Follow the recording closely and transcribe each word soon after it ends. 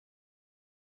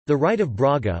The Rite of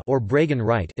Braga or Bragan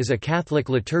Rite is a Catholic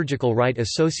liturgical rite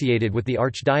associated with the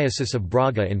Archdiocese of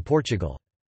Braga in Portugal.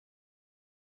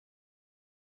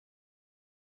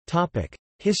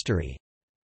 History.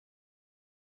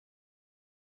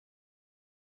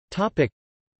 The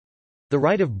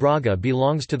Rite of Braga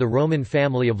belongs to the Roman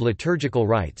family of liturgical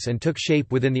rites and took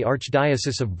shape within the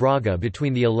Archdiocese of Braga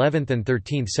between the 11th and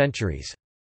 13th centuries.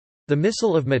 The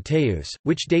Missal of Mateus,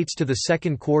 which dates to the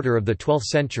second quarter of the 12th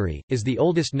century, is the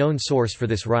oldest known source for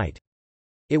this rite.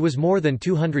 It was more than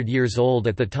 200 years old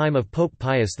at the time of Pope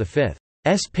Pius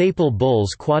V's papal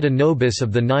bulls Quod Nobis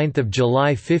of 9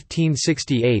 July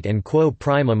 1568 and Quo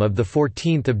Primum of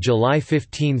 14 July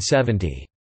 1570.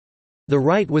 The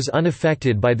rite was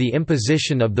unaffected by the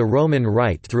imposition of the Roman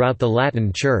Rite throughout the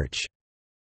Latin Church.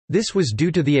 This was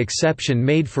due to the exception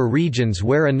made for regions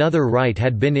where another rite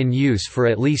had been in use for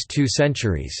at least 2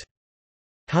 centuries.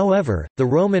 However, the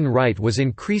Roman Rite was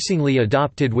increasingly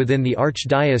adopted within the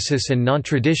archdiocese and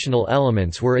non-traditional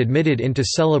elements were admitted into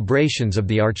celebrations of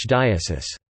the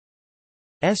archdiocese's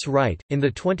rite. In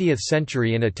the 20th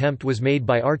century an attempt was made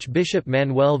by Archbishop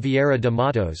Manuel Vieira de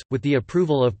Matos, with the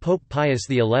approval of Pope Pius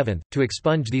XI, to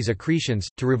expunge these accretions,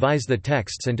 to revise the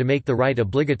texts and to make the rite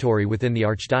obligatory within the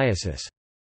archdiocese.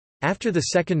 After the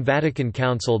Second Vatican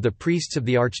Council, the priests of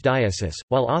the archdiocese,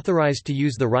 while authorized to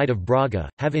use the Rite of Braga,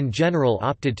 have in general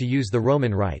opted to use the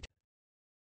Roman Rite.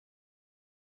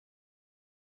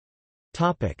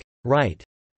 Rite.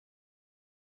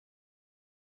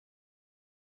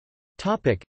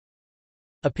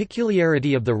 A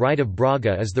peculiarity of the Rite of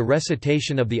Braga is the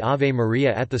recitation of the Ave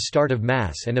Maria at the start of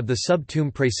Mass and of the Sub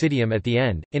Tuum Praesidium at the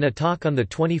end. In a talk on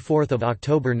 24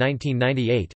 October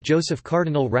 1998, Joseph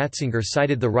Cardinal Ratzinger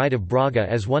cited the Rite of Braga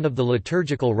as one of the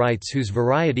liturgical rites whose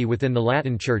variety within the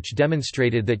Latin Church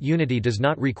demonstrated that unity does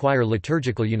not require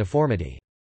liturgical uniformity.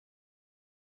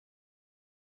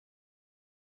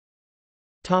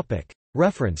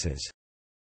 References.